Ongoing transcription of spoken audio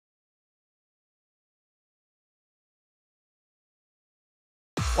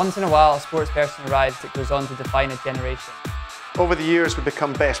Once in a while, a sports person arrives that goes on to define a generation. Over the years, we've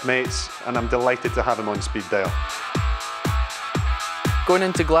become best mates, and I'm delighted to have him on speed dial. Going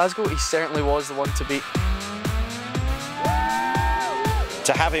into Glasgow, he certainly was the one to beat.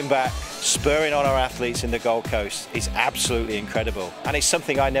 To have him back, spurring on our athletes in the Gold Coast is absolutely incredible, and it's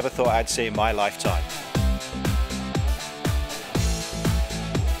something I never thought I'd see in my lifetime.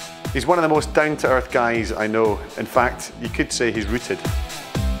 He's one of the most down-to-earth guys I know. In fact, you could say he's rooted.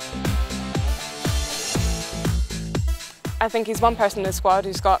 I think he's one person in the squad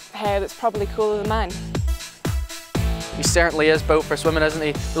who's got hair that's probably cooler than mine. He certainly is built for swimming, isn't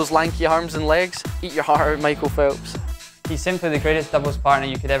he? Those lanky arms and legs. Eat your heart out, Michael Phelps. He's simply the greatest doubles partner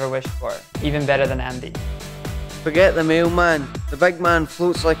you could ever wish for, even better than Andy. Forget the mailman. The big man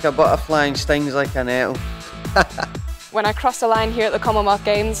floats like a butterfly and stings like a nettle. When I crossed the line here at the Commonwealth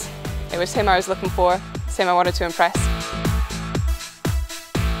Games, it was him I was looking for, it's him I wanted to impress.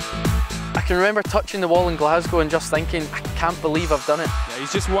 I can remember touching the wall in Glasgow and just thinking, I can't believe I've done it. Yeah,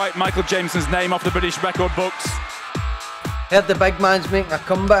 he's just wiped Michael Jameson's name off the British record books. Heard the big man's making a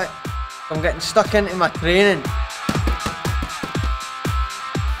comeback. I'm getting stuck into my training.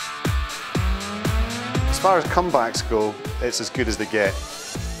 As far as comebacks go, it's as good as they get.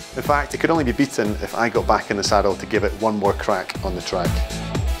 In fact, it could only be beaten if I got back in the saddle to give it one more crack on the track.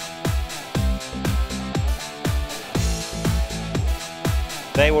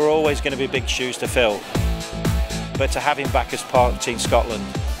 They were always going to be big shoes to fill, but to have him back as part of Team Scotland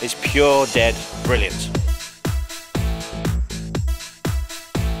is pure, dead brilliant.